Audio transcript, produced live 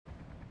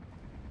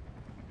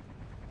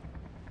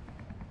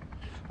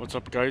What's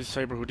up guys,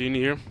 CyberHoudini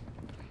here.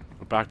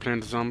 We're back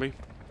playing the zombie.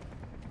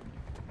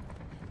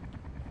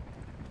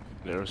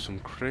 There are some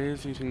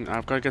crazy things.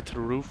 I've got to get to the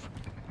roof.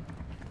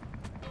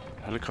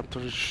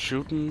 Helicopter is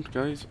shooting,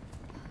 guys.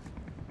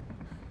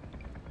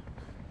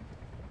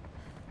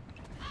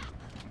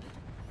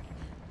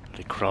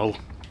 Bloody crow.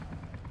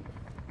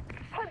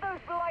 Put those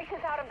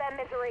blighters out of their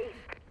misery.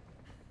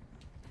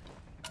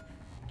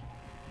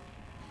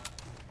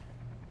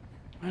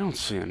 I don't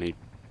see any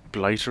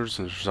blighters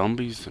and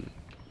zombies and...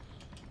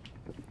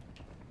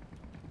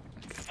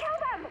 Kill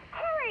them!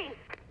 Hurry!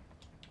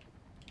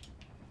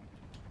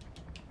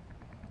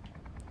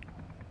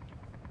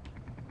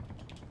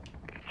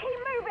 Keep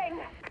moving!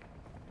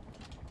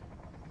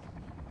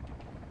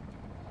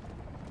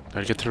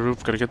 Gotta get to the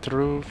roof, gotta get to the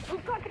roof.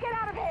 We've got to get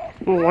out of here!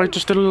 Oh, I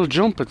just did a little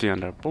jump at the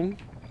end there. Boom.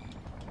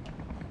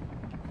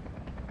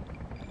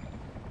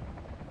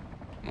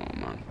 Oh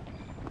man.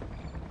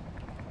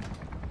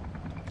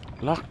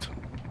 Locked.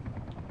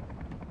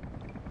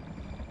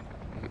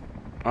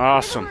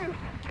 Awesome.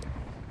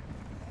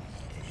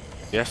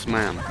 Yes,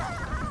 ma'am.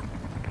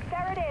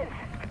 There it is.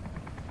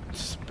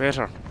 It's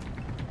better.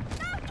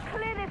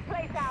 Clear this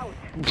place out.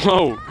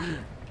 Whoa.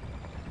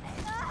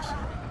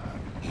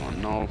 Oh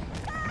no.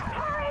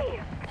 Hurry!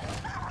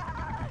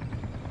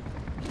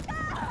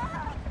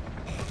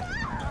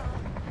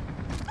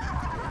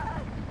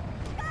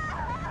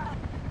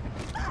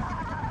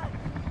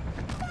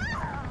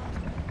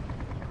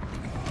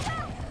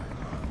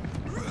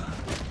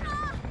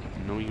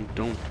 No, you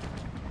don't.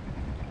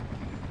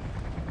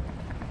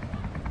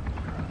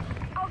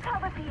 I'll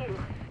cover for you.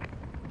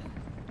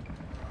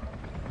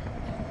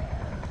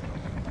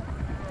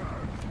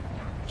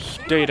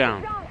 Stay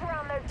down. Dance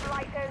around those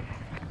blighters.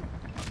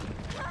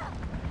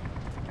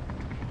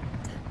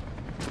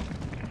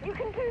 You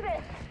can do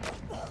this.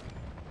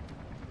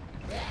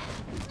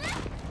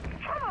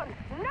 Come on,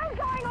 no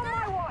dying on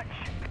my watch.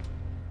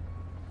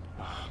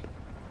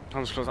 That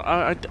was close.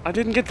 I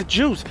didn't get the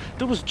juice.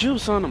 There was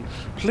juice on him.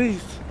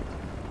 Please.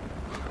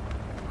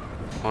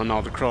 Oh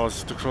no, the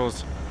crows. The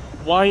crows.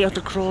 Why are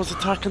the crows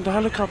attacking the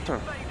helicopter?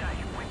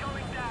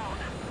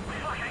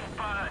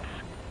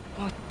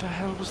 What the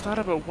hell was that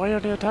about? Why are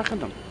they attacking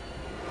them?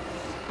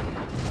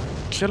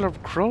 Killer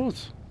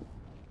crows.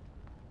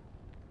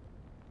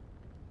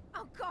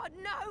 Oh God,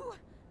 no!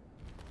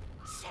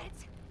 Shit!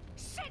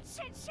 Shit,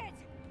 shit, shit!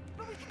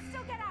 But we can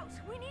still get out.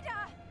 We need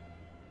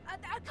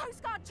a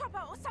Coast Guard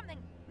chopper or something.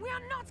 We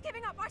are not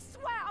giving up, I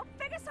swear. I'll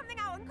figure something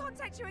out and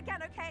contact you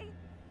again, okay?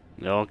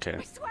 Okay.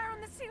 I swear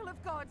on the seal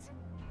of God.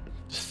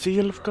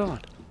 Seal of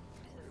God.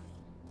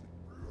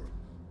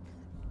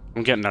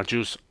 I'm getting that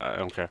juice. I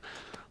don't care.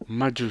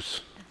 My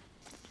juice.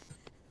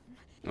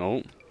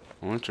 No.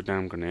 I want your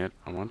damn grenade.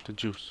 I want the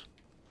juice.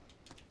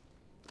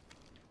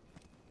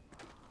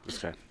 This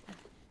guy.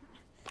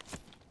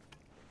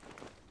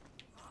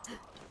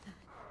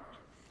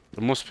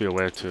 There must be a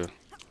way to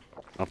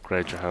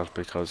upgrade your health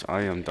because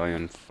I am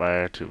dying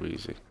far too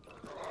easy.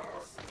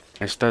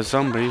 It's the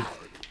zombie.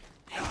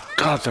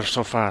 God, they're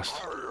so fast.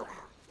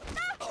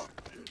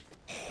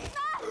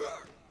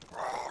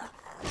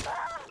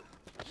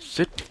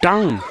 Sit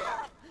down.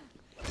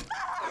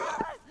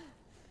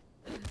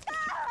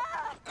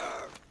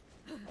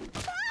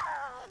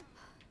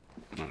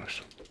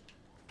 Right.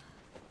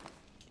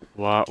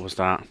 What was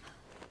that?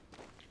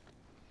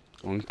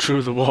 Going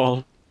through the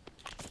wall.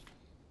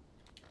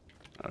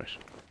 Alright.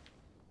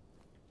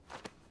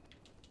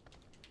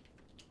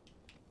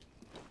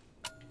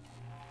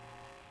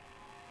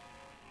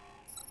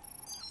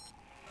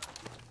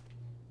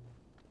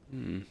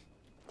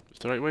 Is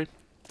the right way?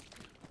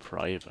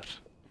 Private.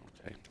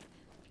 Okay.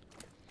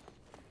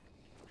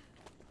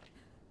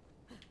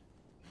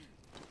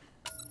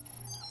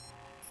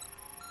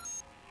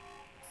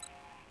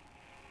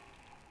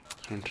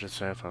 Turn to the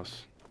safe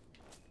house.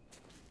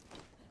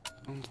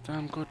 Sounds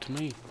damn good to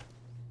me.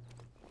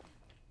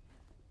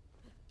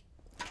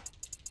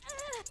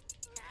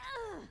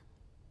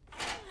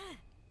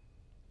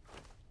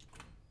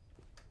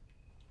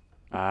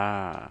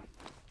 Ah.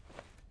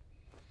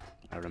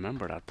 I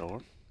remember that door.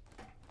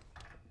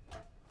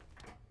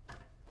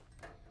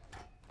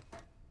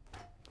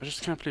 I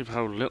just can't believe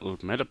how little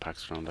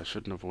medipacks around. I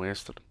shouldn't have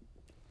wasted.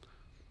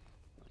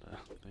 But,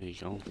 there you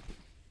go.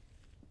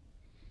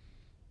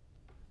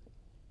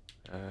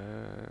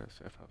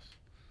 Safe house.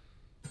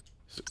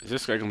 Is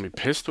this guy gonna be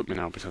pissed with me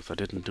now because I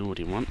didn't do what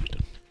he wanted me to?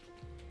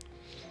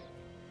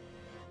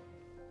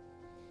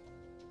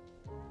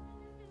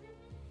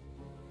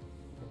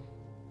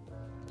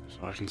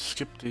 So I can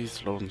skip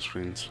these loading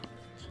screens.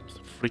 Seems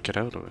to freak it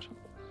out of it.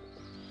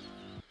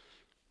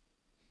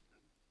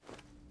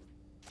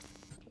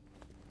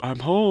 I'm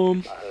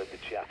home. I heard the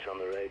chatter on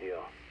the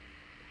radio.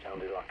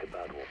 Sounded like a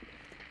bad one.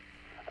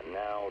 And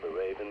now the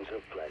ravens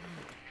have fled,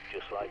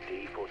 just like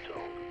Dee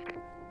foretold.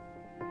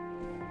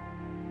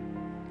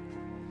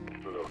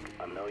 Look,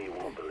 I know you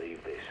won't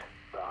believe this,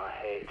 but I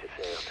hate to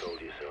say I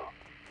told you so.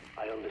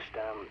 I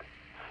understand.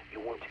 You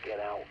want to get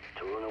out,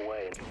 to run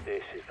away, and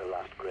this is the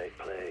last great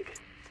plague.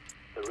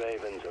 The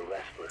ravens are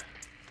restless.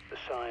 The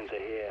signs are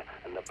here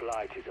and the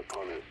blight is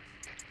upon us.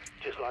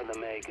 Just like the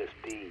Magus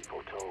D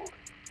foretold.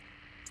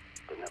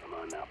 But never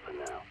mind that for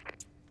now.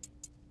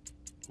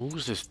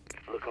 Who's this?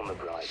 Look on the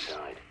bright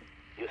side.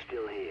 You're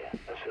still here,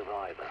 a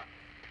survivor.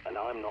 And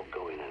I'm not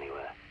going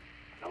anywhere.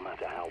 No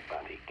matter how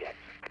bad it gets.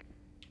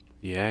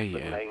 Yeah,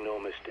 But yeah. make no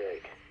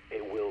mistake,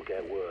 it will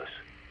get worse.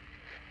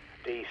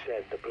 Dee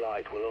said the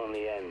blight will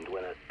only end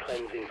when a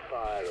cleansing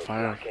fire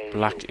of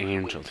black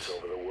angels sweeps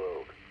over the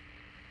world.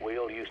 We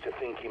all used to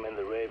think he meant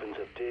the ravens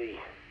of Dee.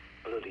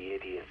 Bloody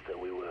idiots that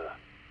we were.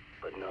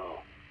 But no,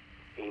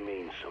 he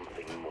means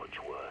something much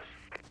worse.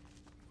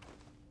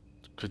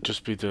 Could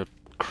just be the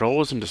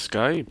crows in the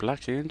sky,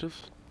 black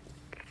angels.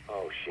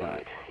 Oh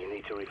shite, you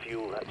need to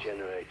refuel that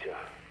generator.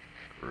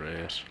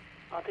 Great.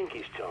 I think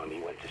it's time he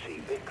went to see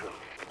Vikram.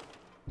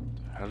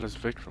 The hell is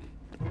Vikram?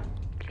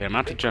 Okay, I'm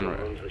at the Vikram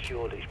generator. runs the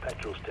Shoreditch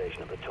petrol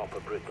station at the top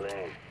of Brick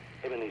Lane.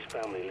 Him and his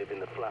family live in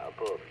the flat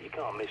above. You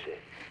can't miss it.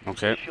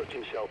 Okay. He shut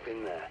himself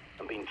in there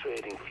and been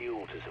trading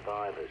fuel to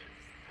survivors.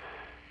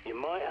 You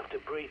might have to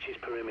breach his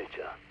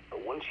perimeter,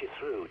 but once you're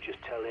through, just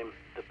tell him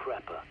the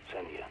prepper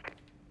sent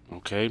you.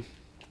 Okay.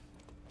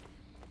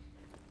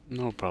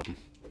 No problem.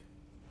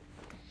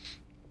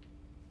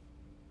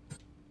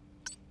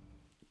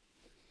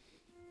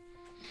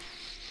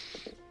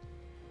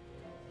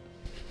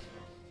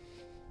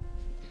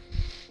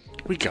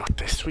 We got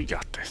this, we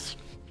got this.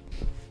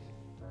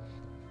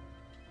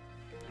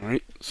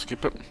 Alright,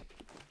 skip it.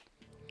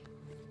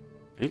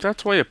 I think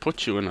that's why I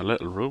put you in a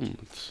little room.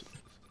 It's,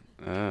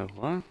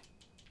 what?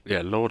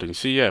 Yeah, loading.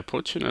 See, yeah,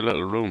 put you in a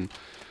little room.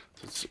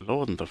 It's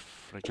loading the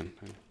friggin'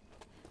 thing.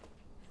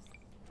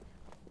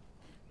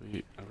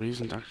 A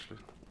reason to actually...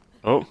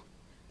 Oh!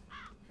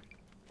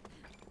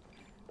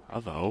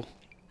 Hello?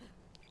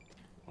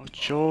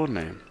 What's your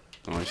name?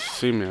 Oh, I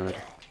see me already.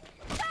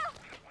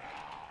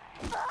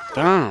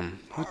 Damn!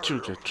 How'd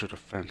you get through the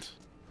fence?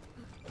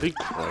 Be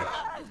quiet.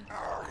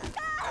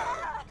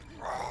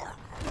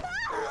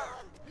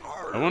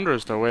 I wonder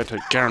is there a way to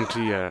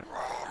guarantee a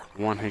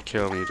one-hit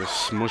kill when you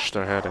just smush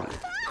their head in?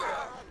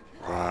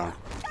 Wow.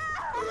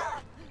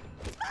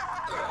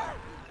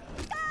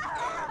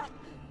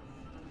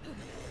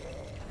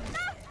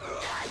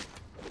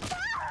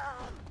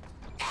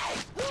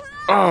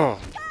 Oh!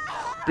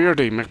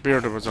 Beardy,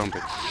 McBeardy was zombie.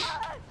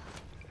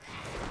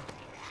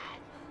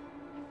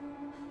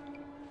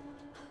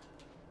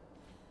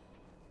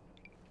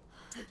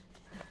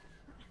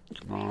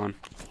 Come on.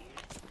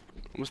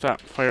 What was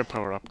that?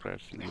 Firepower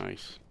upgrade.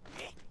 Nice.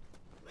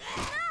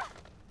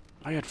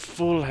 I had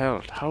full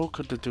health. How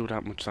could they do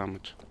that much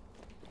damage?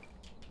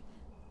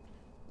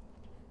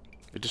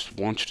 They just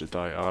want you to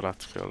die. Oh,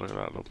 that's cool. Look at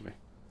that. Lovely.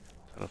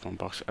 Telephone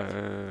box.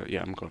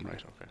 Yeah, I'm going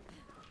right. Okay.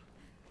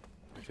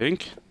 I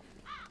think.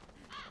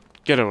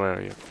 Get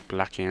away, you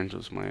black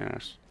angels, my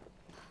ass.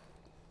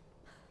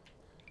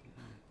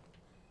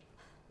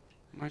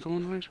 Am I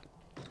going right?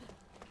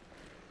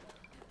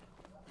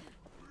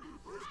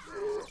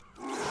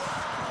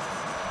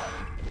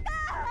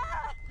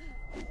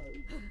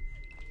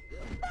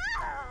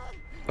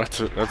 That's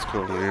it. That's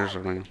cool. My ears are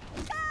ringing.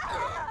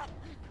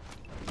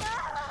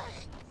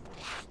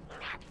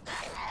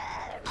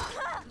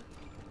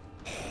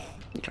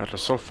 God, they're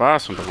so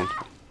fast on the one.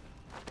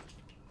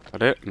 Is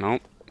that it? No.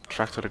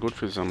 Track to the good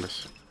few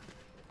zombies.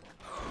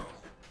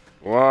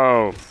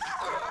 Wow.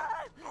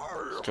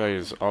 This guy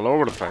is all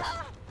over the place.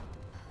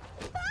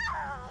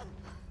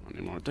 Not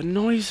anymore. The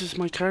noises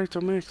my character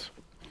makes.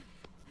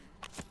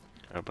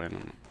 Okay,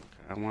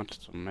 I want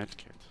some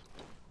medkits.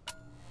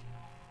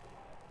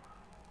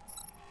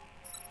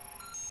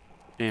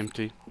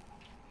 Empty.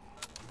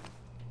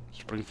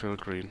 Springfield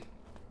Green.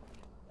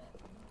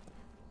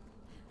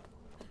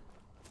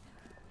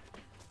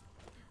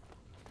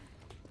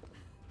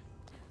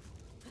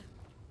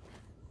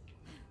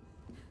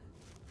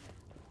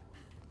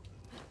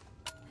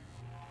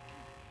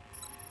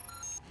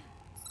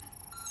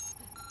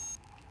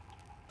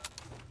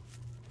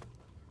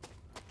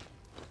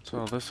 What's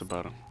all this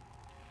about him?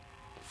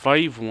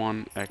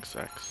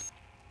 51XX.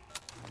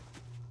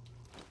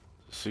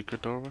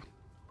 Secret doorway?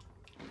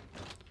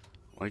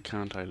 Why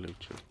can't I loot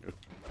you?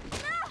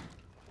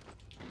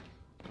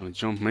 Gonna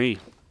jump me.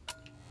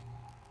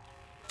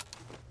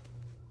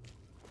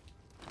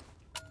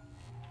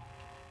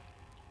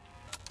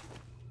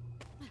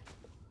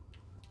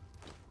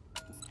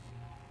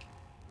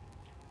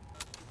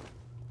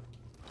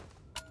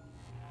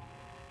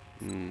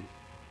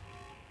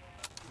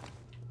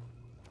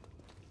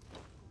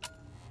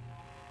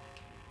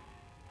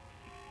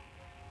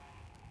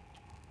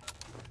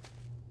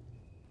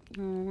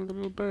 Oh, look at the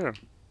little bear.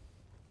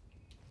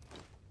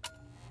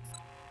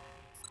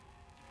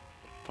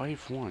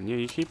 5-1. Yeah,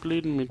 you keep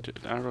leading me to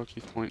the arrow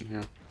keeps pointing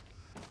here.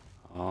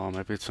 Oh,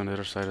 maybe it's on the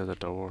other side of the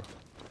door.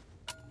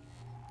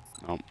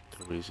 Nope,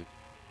 too easy.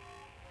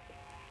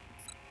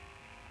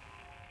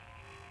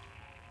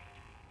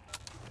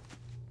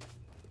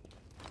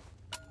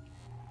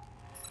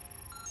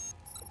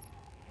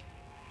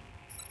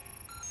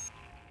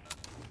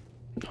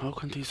 How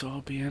can these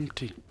all be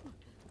empty?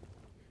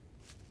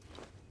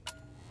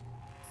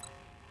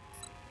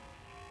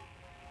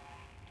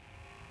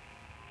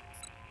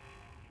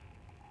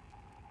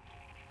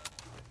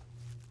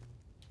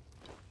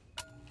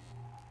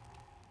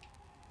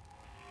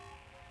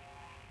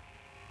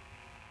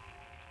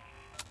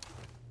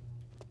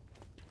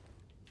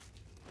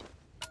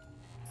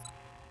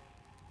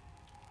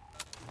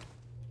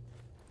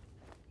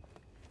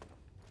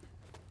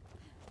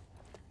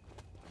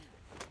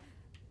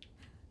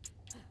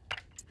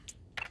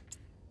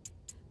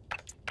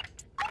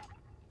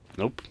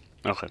 Nope.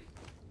 Okay.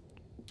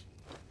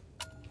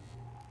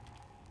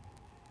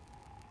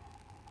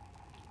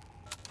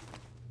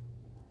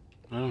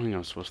 I don't think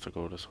I'm supposed to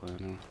go this way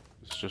anyway.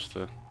 It's just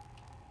a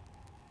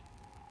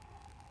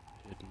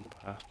hidden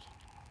path.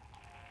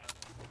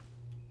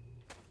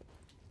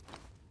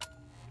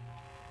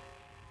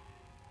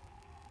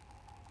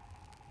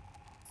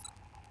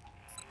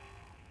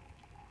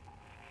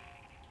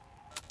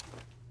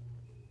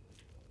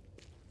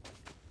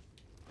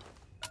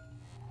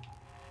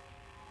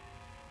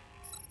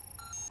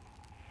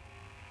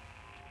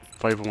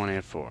 Five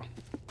 184.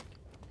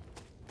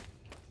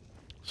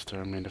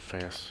 Stare me in the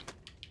face.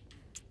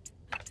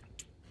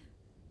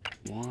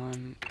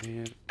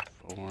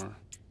 184.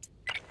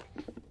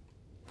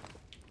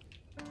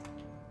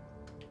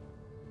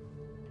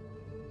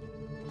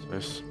 So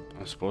this,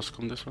 I'm supposed to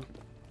come this way?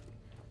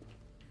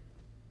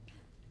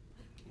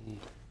 Ooh.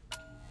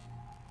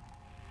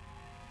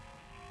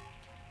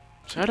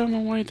 So I don't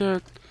know why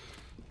this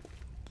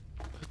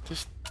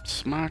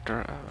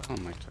smarter. Oh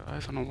my god! I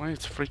don't know why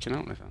it's freaking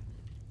out like that.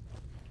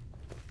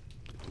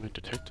 My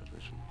detective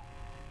vision.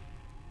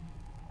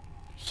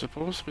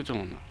 Supposed to be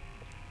doing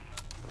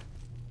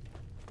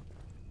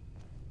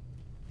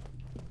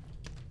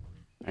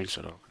that.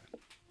 Exit, okay.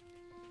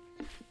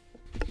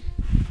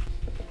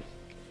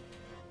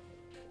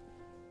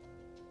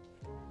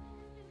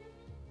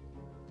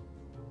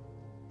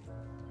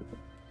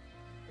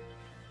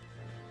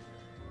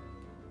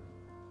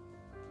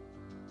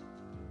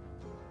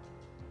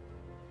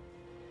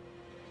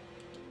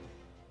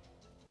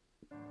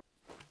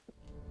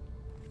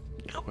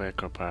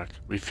 Quaker Park.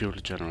 Refuel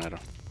the generator.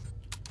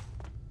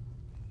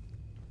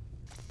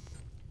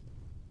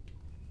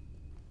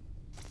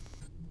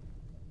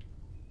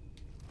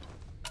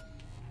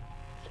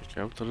 Check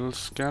out the little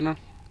scanner.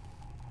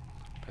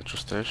 Petrol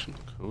station.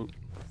 Cool.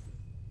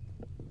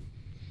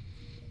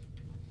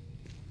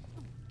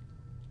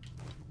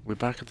 We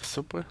back at the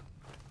subway?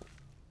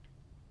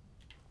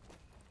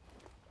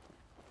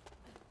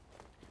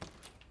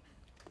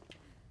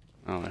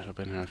 Oh wait, I've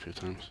been here a few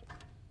times.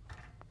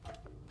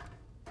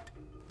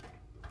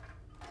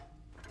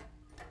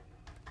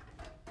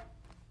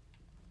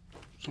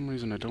 For some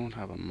reason I don't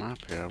have a map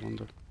here. I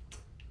wonder did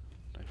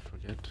I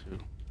forget to.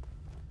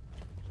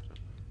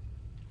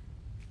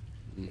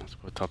 Let's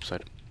go top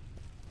side.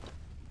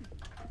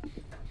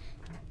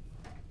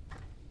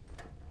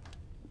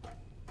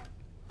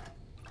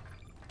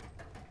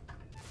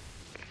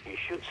 You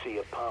should see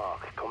a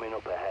park coming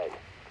up ahead.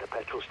 The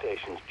petrol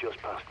station's just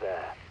past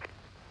there.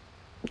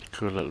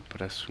 Cool little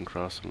pedestrian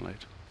crossing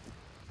light.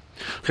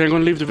 Okay, I'm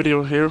going to leave the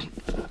video here.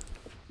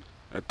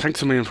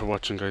 Thanks a million for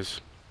watching,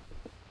 guys.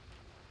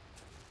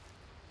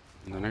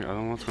 I don't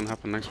know what's going to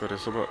happen next with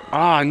this.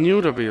 Ah, I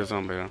knew there'd be a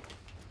zombie there.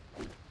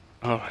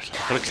 Alright,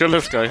 I gotta kill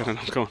this guy and then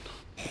I'm going.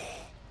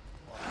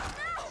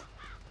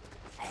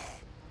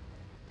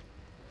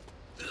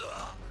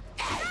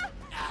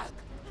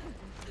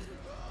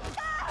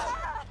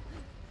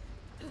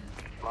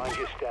 Mind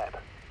your step.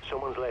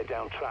 Someone's laid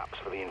down traps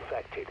for the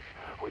infected,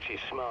 which is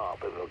smart,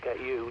 but they'll get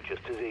you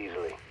just as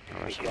easily.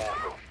 Be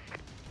careful.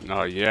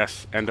 Oh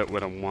yes, end up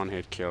with a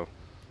one-hit kill.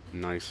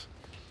 Nice.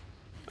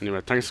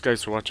 Anyway, thanks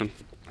guys for watching.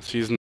 See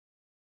you